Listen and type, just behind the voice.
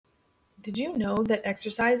Did you know that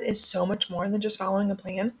exercise is so much more than just following a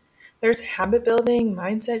plan? There's habit building,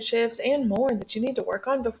 mindset shifts, and more that you need to work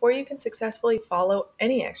on before you can successfully follow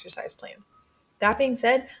any exercise plan. That being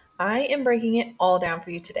said, I am breaking it all down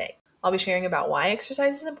for you today. I'll be sharing about why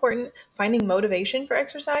exercise is important, finding motivation for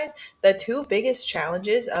exercise, the two biggest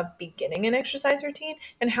challenges of beginning an exercise routine,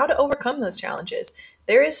 and how to overcome those challenges.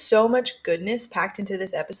 There is so much goodness packed into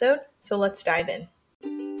this episode, so let's dive in.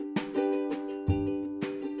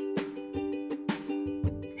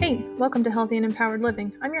 Hey, welcome to Healthy and Empowered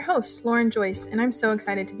Living. I'm your host, Lauren Joyce, and I'm so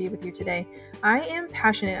excited to be with you today. I am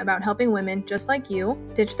passionate about helping women just like you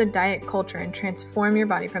ditch the diet culture and transform your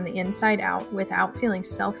body from the inside out without feeling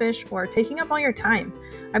selfish or taking up all your time.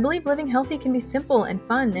 I believe living healthy can be simple and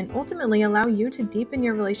fun and ultimately allow you to deepen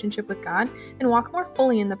your relationship with God and walk more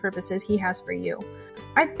fully in the purposes He has for you.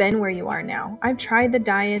 I've been where you are now. I've tried the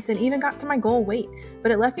diets and even got to my goal weight,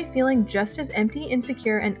 but it left me feeling just as empty,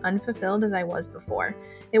 insecure, and unfulfilled as I was before.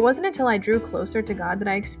 It wasn't until I drew closer to God that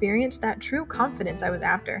I experienced that true confidence I was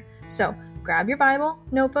after. So, grab your Bible,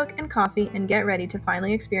 notebook, and coffee and get ready to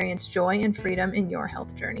finally experience joy and freedom in your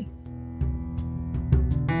health journey.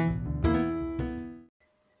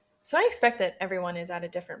 So I expect that everyone is at a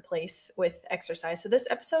different place with exercise. So this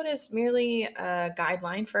episode is merely a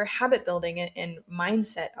guideline for habit building and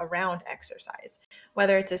mindset around exercise.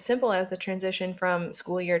 Whether it's as simple as the transition from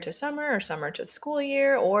school year to summer or summer to school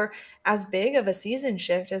year, or as big of a season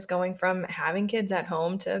shift as going from having kids at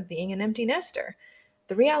home to being an empty nester.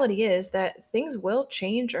 The reality is that things will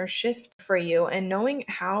change or shift for you, and knowing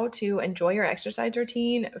how to enjoy your exercise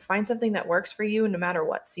routine, find something that works for you no matter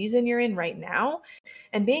what season you're in right now,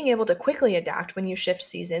 and being able to quickly adapt when you shift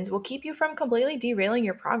seasons will keep you from completely derailing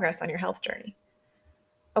your progress on your health journey.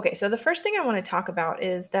 Okay, so the first thing I want to talk about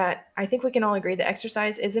is that I think we can all agree that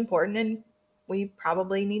exercise is important and we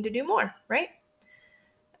probably need to do more, right?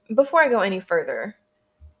 Before I go any further,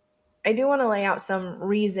 I do want to lay out some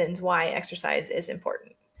reasons why exercise is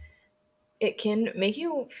important. It can make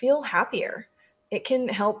you feel happier. It can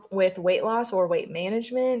help with weight loss or weight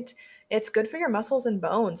management. It's good for your muscles and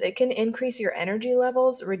bones. It can increase your energy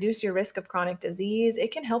levels, reduce your risk of chronic disease.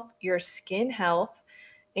 It can help your skin health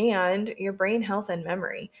and your brain health and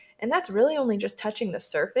memory. And that's really only just touching the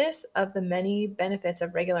surface of the many benefits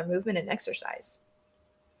of regular movement and exercise.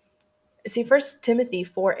 See, First Timothy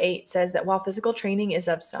 4:8 says that while physical training is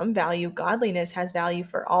of some value, godliness has value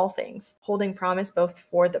for all things, holding promise both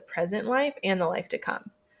for the present life and the life to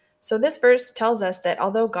come. So, this verse tells us that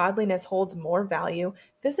although godliness holds more value,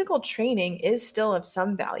 physical training is still of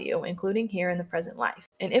some value, including here in the present life.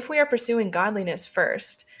 And if we are pursuing godliness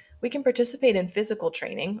first, we can participate in physical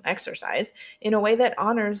training, exercise, in a way that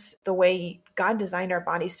honors the way God designed our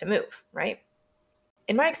bodies to move, right?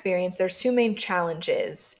 In my experience, there's two main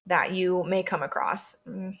challenges that you may come across.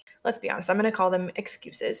 Let's be honest, I'm going to call them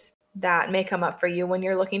excuses that may come up for you when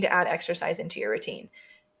you're looking to add exercise into your routine.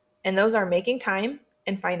 And those are making time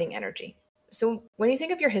and finding energy. So, when you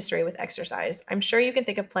think of your history with exercise, I'm sure you can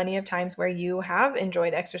think of plenty of times where you have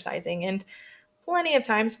enjoyed exercising and plenty of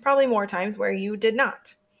times, probably more times, where you did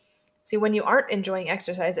not. See, when you aren't enjoying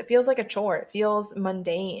exercise, it feels like a chore. It feels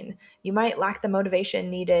mundane. You might lack the motivation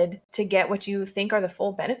needed to get what you think are the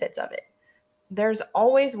full benefits of it. There's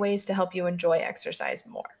always ways to help you enjoy exercise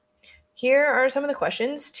more. Here are some of the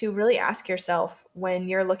questions to really ask yourself when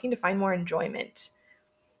you're looking to find more enjoyment.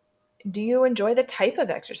 Do you enjoy the type of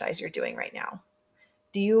exercise you're doing right now?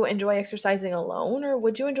 Do you enjoy exercising alone, or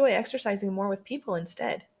would you enjoy exercising more with people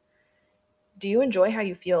instead? Do you enjoy how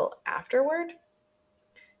you feel afterward?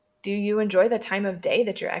 Do you enjoy the time of day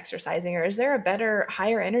that you're exercising, or is there a better,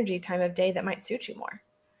 higher energy time of day that might suit you more?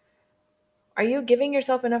 Are you giving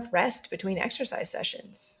yourself enough rest between exercise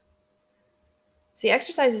sessions? See,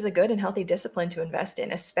 exercise is a good and healthy discipline to invest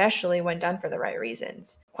in, especially when done for the right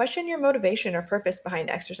reasons. Question your motivation or purpose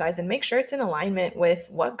behind exercise and make sure it's in alignment with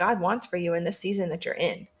what God wants for you in the season that you're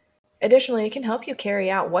in. Additionally, it can help you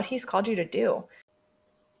carry out what He's called you to do.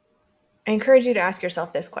 I encourage you to ask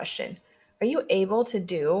yourself this question. Are you able to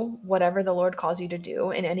do whatever the Lord calls you to do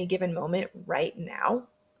in any given moment right now?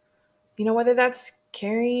 Whether that's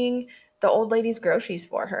carrying the old lady's groceries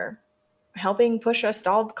for her, helping push a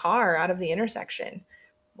stalled car out of the intersection,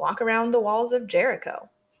 walk around the walls of Jericho.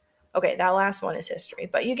 Okay, that last one is history,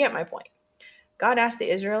 but you get my point. God asked the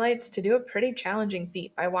Israelites to do a pretty challenging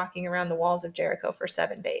feat by walking around the walls of Jericho for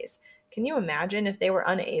 7 days. Can you imagine if they were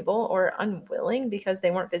unable or unwilling because they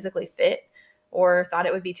weren't physically fit or thought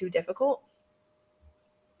it would be too difficult?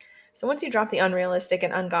 So once you drop the unrealistic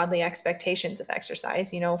and ungodly expectations of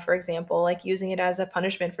exercise, for example, like using it as a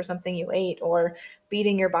punishment for something you ate or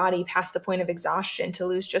beating your body past the point of exhaustion to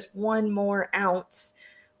lose just one more ounce,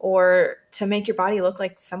 or to make your body look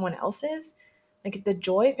like someone else's. Like the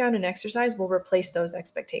joy found in exercise will replace those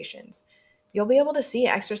expectations. You'll be able to see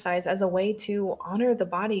exercise as a way to honor the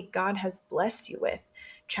body God has blessed you with.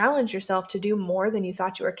 Challenge yourself to do more than you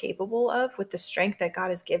thought you were capable of with the strength that God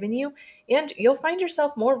has given you, and you'll find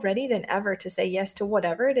yourself more ready than ever to say yes to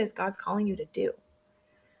whatever it is God's calling you to do.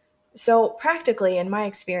 So, practically, in my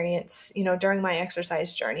experience, during my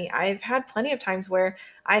exercise journey, I've had plenty of times where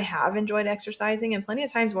I have enjoyed exercising and plenty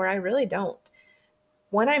of times where I really don't.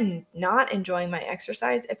 When I'm not enjoying my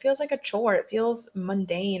exercise, it feels like a chore. It feels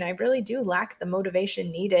mundane. I really do lack the motivation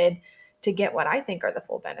needed to get what I think are the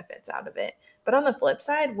full benefits out of it. But on the flip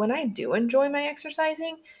side, when I do enjoy my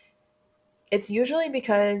exercising, it's usually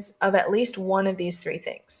because of at least one of these three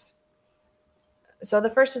things. So the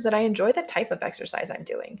first is that I enjoy the type of exercise I'm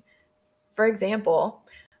doing. For example,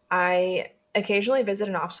 I occasionally visit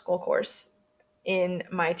an obstacle course in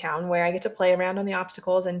my town where I get to play around on the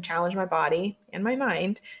obstacles and challenge my body and my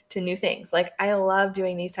mind to new things. Like, I love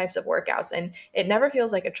doing these types of workouts, and it never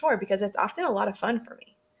feels like a chore because it's often a lot of fun for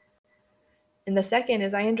me. And the second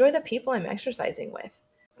is I enjoy the people I'm exercising with.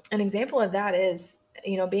 An example of that is,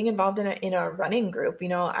 being involved in a running group.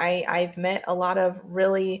 I've met a lot of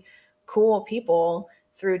really cool people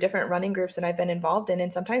through different running groups that I've been involved in.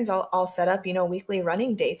 And sometimes I'll set up, weekly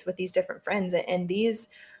running dates with these different friends. And these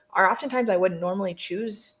are oftentimes I wouldn't normally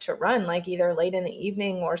choose to run, like either late in the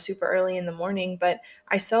evening or super early in the morning. But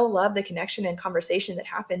I so love the connection and conversation that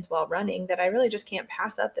happens while running that I really just can't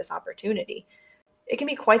pass up this opportunity. It can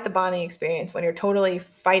be quite the bonding experience when you're totally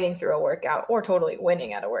fighting through a workout or totally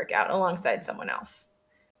winning at a workout alongside someone else.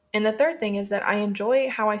 And the third thing is that I enjoy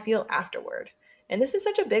how I feel afterward. And this is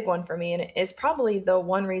such a big one for me, and it is probably the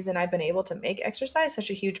one reason I've been able to make exercise such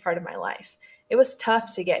a huge part of my life. It was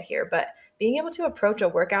tough to get here, but being able to approach a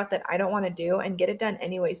workout that I don't want to do and get it done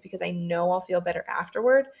anyways because I know I'll feel better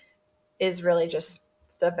afterward is really just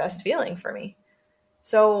the best feeling for me.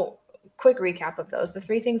 So, quick recap of those. The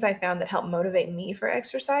three things I found that help motivate me for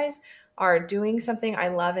exercise are doing something I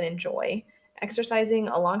love and enjoy, exercising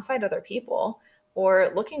alongside other people,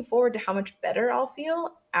 or looking forward to how much better I'll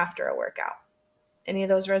feel after a workout. Any of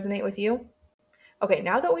those resonate with you? Okay,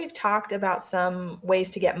 now that we've talked about some ways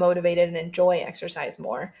to get motivated and enjoy exercise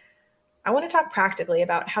more, I want to talk practically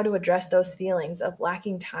about how to address those feelings of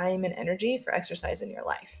lacking time and energy for exercise in your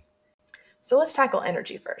life. So let's tackle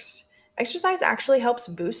energy first. Exercise actually helps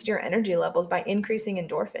boost your energy levels by increasing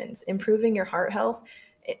endorphins, improving your heart health,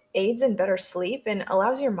 it aids in better sleep, and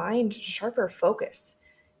allows your mind sharper focus.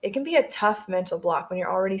 It can be a tough mental block when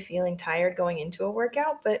you're already feeling tired going into a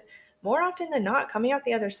workout, but more often than not, coming out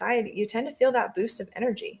the other side, you tend to feel that boost of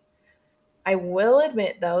energy. I will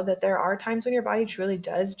admit, though, that there are times when your body truly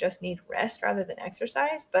does just need rest rather than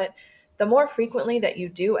exercise, but the more frequently that you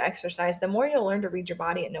do exercise, the more you'll learn to read your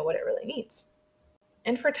body and know what it really needs.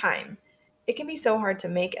 And for time, it can be so hard to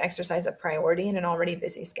make exercise a priority in an already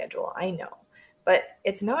busy schedule, I know, but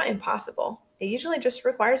it's not impossible. It usually just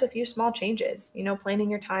requires a few small changes. Planning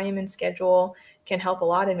your time and schedule can help a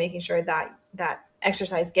lot in making sure that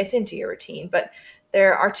exercise gets into your routine. But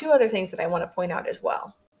there are two other things that I want to point out as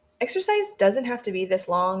well. Exercise doesn't have to be this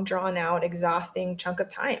long, drawn out, exhausting chunk of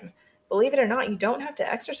time. Believe it or not, you don't have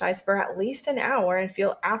to exercise for at least an hour and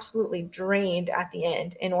feel absolutely drained at the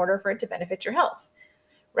end in order for it to benefit your health.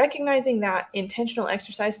 Recognizing that intentional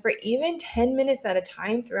exercise for even 10 minutes at a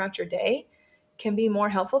time throughout your day can be more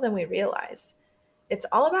helpful than we realize. It's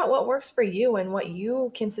all about what works for you and what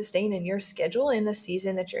you can sustain in your schedule in the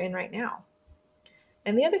season that you're in right now.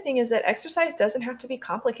 And the other thing is that exercise doesn't have to be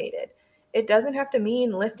complicated. It doesn't have to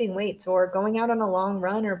mean lifting weights or going out on a long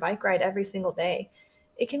run or bike ride every single day.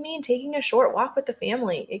 It can mean taking a short walk with the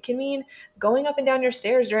family. It can mean going up and down your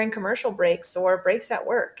stairs during commercial breaks or breaks at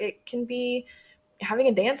work. It can be having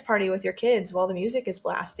a dance party with your kids while the music is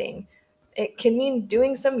blasting. It can mean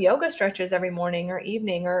doing some yoga stretches every morning or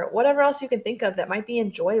evening or whatever else you can think of that might be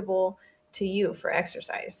enjoyable to you for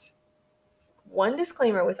exercise. One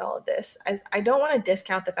disclaimer with all of this is I don't want to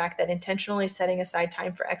discount the fact that intentionally setting aside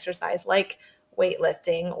time for exercise like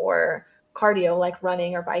weightlifting or cardio like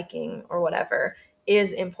running or biking or whatever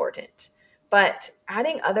is important. But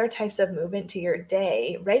adding other types of movement to your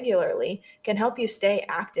day regularly can help you stay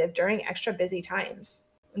active during extra busy times.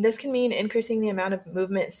 This can mean increasing the amount of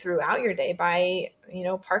movement throughout your day by,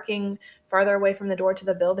 parking farther away from the door to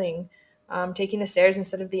the building, taking the stairs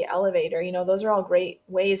instead of the elevator. Those are all great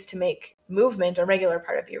ways to make movement a regular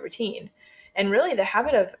part of your routine. And really, the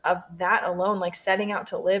habit of that alone, like setting out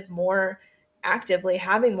to live more actively,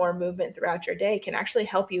 having more movement throughout your day, can actually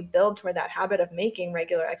help you build toward that habit of making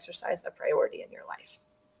regular exercise a priority in your life.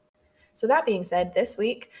 So, that being said, this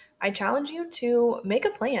week, I challenge you to make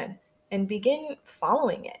a plan and begin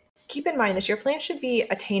following it. Keep in mind that your plan should be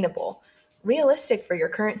attainable, realistic for your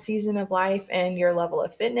current season of life and your level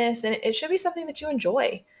of fitness, and it should be something that you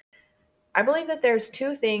enjoy. I believe that there's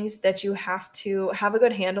two things that you have to have a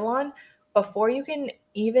good handle on before you can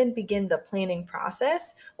even begin the planning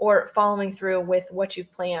process or following through with what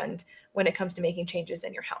you've planned when it comes to making changes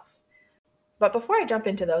in your health. But before I jump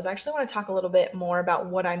into those, I actually want to talk a little bit more about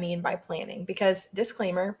what I mean by planning because,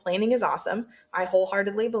 disclaimer, planning is awesome. I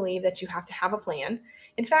wholeheartedly believe that you have to have a plan.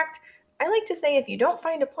 In fact, I like to say if you don't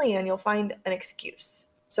find a plan, you'll find an excuse.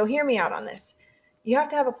 So hear me out on this. You have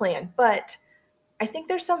to have a plan, but I think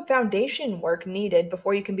there's some foundation work needed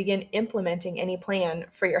before you can begin implementing any plan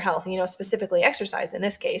for your health, specifically exercise in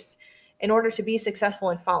this case, in order to be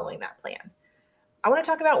successful in following that plan. I want to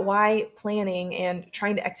talk about why planning and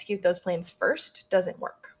trying to execute those plans first doesn't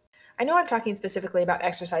work. I know I'm talking specifically about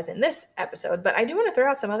exercise in this episode, but I do want to throw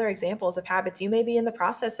out some other examples of habits you may be in the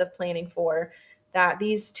process of planning for that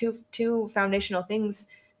these two foundational things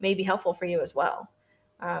may be helpful for you as well.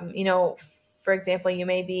 Um, you know, for example, you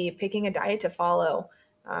may be picking a diet to follow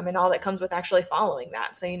and all that comes with actually following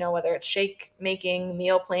that. So, whether it's shake making,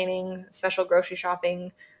 meal planning, special grocery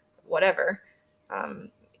shopping, whatever. Um,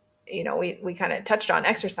 we kind of touched on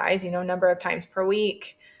exercise, number of times per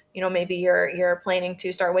week. Maybe you're planning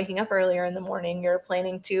to start waking up earlier in the morning. You're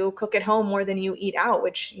planning to cook at home more than you eat out,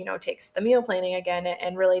 which, takes the meal planning again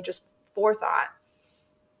and really just forethought.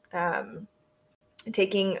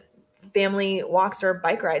 Taking family walks or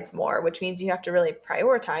bike rides more, which means you have to really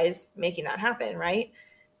prioritize making that happen, right?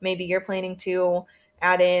 Maybe you're planning to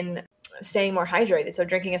add in staying more hydrated, so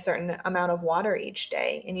drinking a certain amount of water each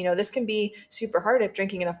day. And this can be super hard if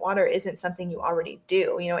drinking enough water isn't something you already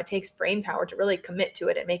do. It takes brain power to really commit to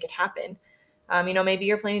it and make it happen. Maybe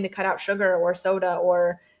you're planning to cut out sugar or soda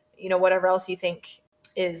or whatever else you think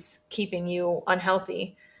is keeping you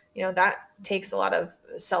unhealthy. That takes a lot of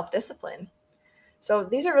self-discipline. So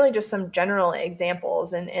these are really just some general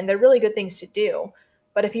examples, and they're really good things to do.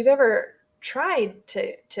 But if you've ever tried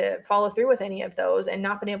to follow through with any of those and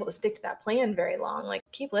not been able to stick to that plan very long, like,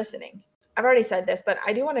 keep listening. I've already said this, but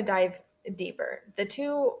I do want to dive deeper. The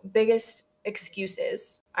two biggest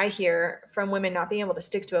excuses I hear from women not being able to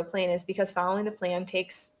stick to a plan is because following the plan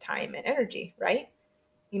takes time and energy, right?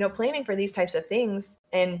 Planning for these types of things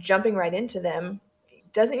and jumping right into them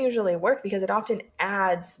doesn't usually work because it often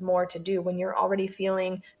adds more to do when you're already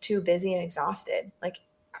feeling too busy and exhausted. Like,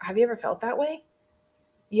 have you ever felt that way?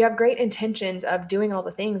 You have great intentions of doing all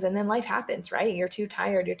the things and then life happens, right? You're too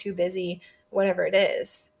tired, you're too busy, whatever it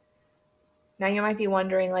is. Now you might be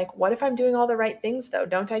wondering, like, what if I'm doing all the right things though?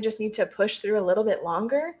 Don't I just need to push through a little bit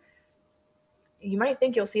longer? You might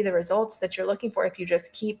think you'll see the results that you're looking for if you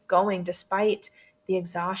just keep going despite the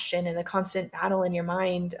exhaustion and the constant battle in your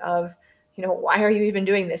mind of, why are you even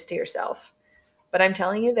doing this to yourself? But I'm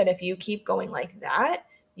telling you that if you keep going like that,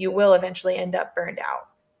 you will eventually end up burned out.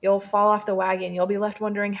 You'll fall off the wagon. You'll be left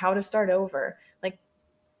wondering how to start over. Like,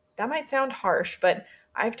 that might sound harsh, but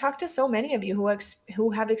I've talked to so many of you who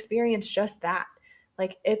have experienced just that.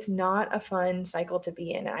 Like, it's not a fun cycle to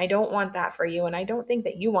be in. And I don't want that for you. And I don't think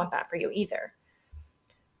that you want that for you either.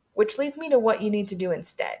 Which leads me to what you need to do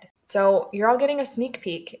instead. So you're all getting a sneak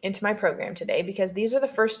peek into my program today because these are the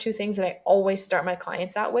first two things that I always start my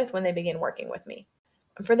clients out with when they begin working with me.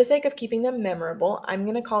 For the sake of keeping them memorable, I'm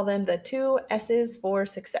going to call them the 2 S's for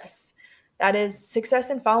success. That is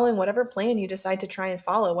success in following whatever plan you decide to try and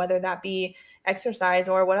follow, whether that be exercise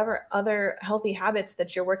or whatever other healthy habits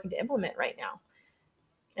that you're working to implement right now.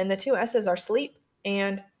 And the 2 S's are sleep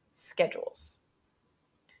and schedules.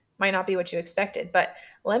 Might not be what you expected, but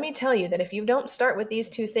let me tell you that if you don't start with these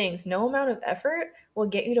two things, no amount of effort will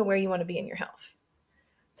get you to where you want to be in your health.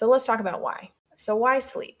 So let's talk about why. So why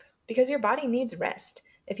sleep? Because your body needs rest.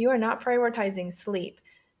 If you are not prioritizing sleep,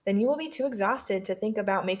 then you will be too exhausted to think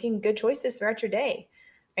about making good choices throughout your day.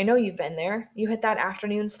 I know you've been there. You hit that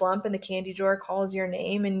afternoon slump and the candy drawer calls your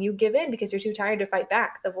name and you give in because you're too tired to fight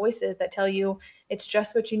back the voices that tell you it's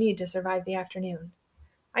just what you need to survive the afternoon.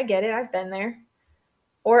 I get it. I've been there.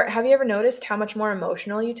 Or have you ever noticed how much more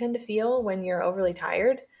emotional you tend to feel when you're overly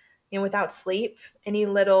tired? Without sleep, any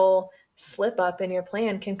little slip up in your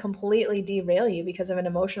plan can completely derail you because of an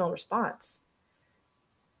emotional response.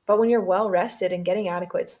 But when you're well rested and getting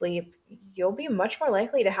adequate sleep, you'll be much more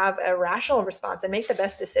likely to have a rational response and make the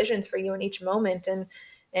best decisions for you in each moment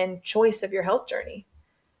and choice of your health journey.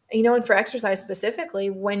 And for exercise specifically,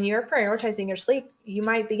 when you're prioritizing your sleep, you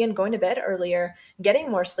might begin going to bed earlier,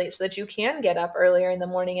 getting more sleep so that you can get up earlier in the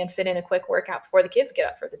morning and fit in a quick workout before the kids get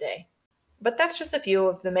up for the day. But that's just a few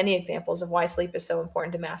of the many examples of why sleep is so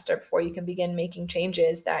important to master before you can begin making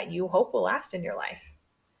changes that you hope will last in your life.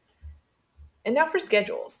 And now for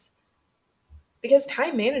schedules. Because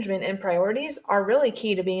time management and priorities are really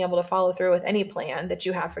key to being able to follow through with any plan that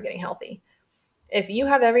you have for getting healthy. If you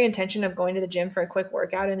have every intention of going to the gym for a quick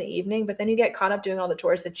workout in the evening, but then you get caught up doing all the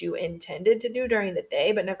chores that you intended to do during the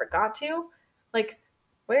day but never got to, like,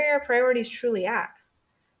 where are your priorities truly at?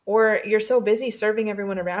 Or you're so busy serving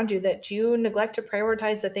everyone around you that you neglect to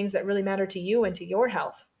prioritize the things that really matter to you and to your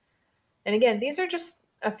health. And again, these are just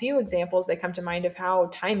a few examples that come to mind of how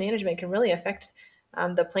time management can really affect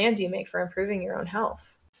the plans you make for improving your own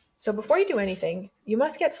health. So before you do anything, you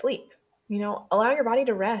must get sleep. Allow your body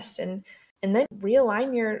to rest and then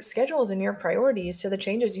realign your schedules and your priorities to the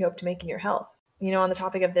changes you hope to make in your health. On the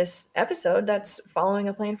topic of this episode, that's following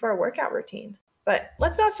a plan for a workout routine. But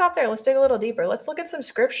let's not stop there. Let's dig a little deeper. Let's look at some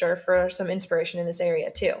scripture for some inspiration in this area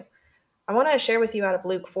too. I want to share with you out of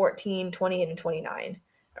Luke 14, 28, and 29.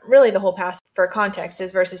 Really, the whole passage for context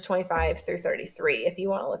is verses 25 through 33, if you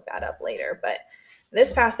want to look that up later. But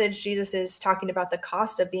this passage, Jesus is talking about the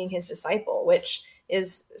cost of being his disciple, which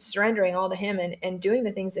is surrendering all to him and doing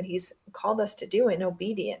the things that he's called us to do in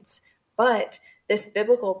obedience. But this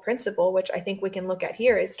biblical principle, which I think we can look at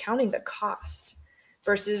here, is counting the cost.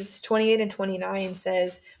 Verses 28 and 29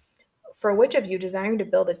 says, "For which of you desiring to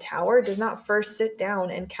build a tower does not first sit down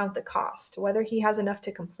and count the cost, whether he has enough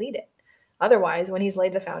to complete it? Otherwise, when he's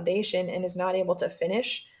laid the foundation and is not able to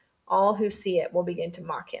finish, all who see it will begin to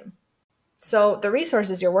mock him." So the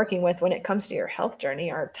resources you're working with when it comes to your health journey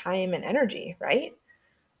are time and energy, right?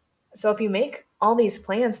 So if you make all these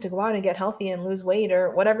plans to go out and get healthy and lose weight or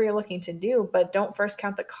whatever you're looking to do, but don't first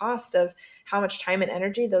count the cost of how much time and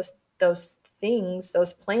energy those things,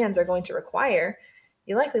 those plans are going to require,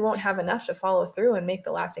 you likely won't have enough to follow through and make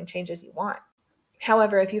the lasting changes you want.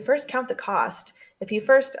 However, if you first count the cost, if you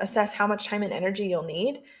first assess how much time and energy you'll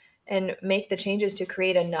need and make the changes to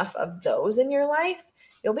create enough of those in your life,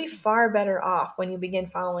 you'll be far better off when you begin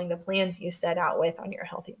following the plans you set out with on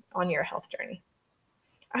your health journey.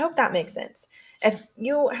 I hope that makes sense. If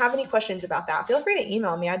you have any questions about that, feel free to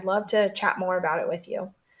email me. I'd love to chat more about it with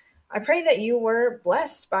you. I pray that you were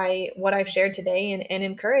blessed by what I've shared today and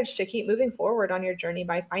encouraged to keep moving forward on your journey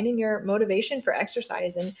by finding your motivation for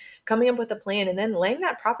exercise and coming up with a plan and then laying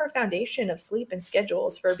that proper foundation of sleep and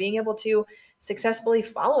schedules for being able to successfully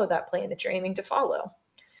follow that plan that you're aiming to follow.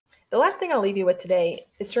 The last thing I'll leave you with today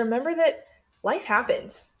is to remember that life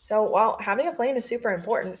happens. So while having a plan is super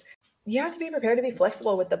important, you have to be prepared to be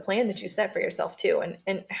flexible with the plan that you set for yourself too,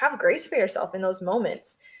 and have grace for yourself in those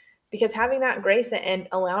moments, because having that grace and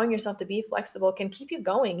allowing yourself to be flexible can keep you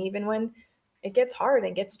going even when it gets hard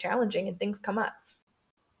and gets challenging and things come up.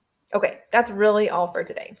 Okay, that's really all for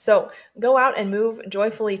today. So go out and move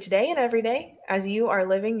joyfully today and every day as you are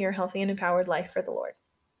living your healthy and empowered life for the Lord.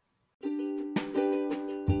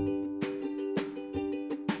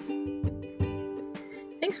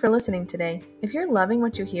 Thanks for listening today. If you're loving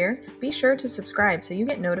what you hear, be sure to subscribe so you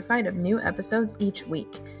get notified of new episodes each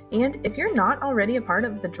week. And if you're not already a part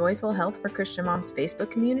of the Joyful Health for Christian Moms Facebook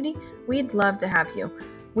community, we'd love to have you.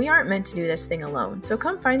 We aren't meant to do this thing alone, so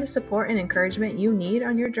come find the support and encouragement you need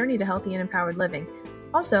on your journey to healthy and empowered living.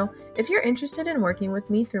 Also, if you're interested in working with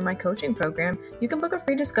me through my coaching program, you can book a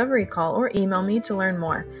free discovery call or email me to learn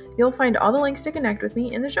more. You'll find all the links to connect with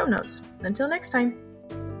me in the show notes. Until next time.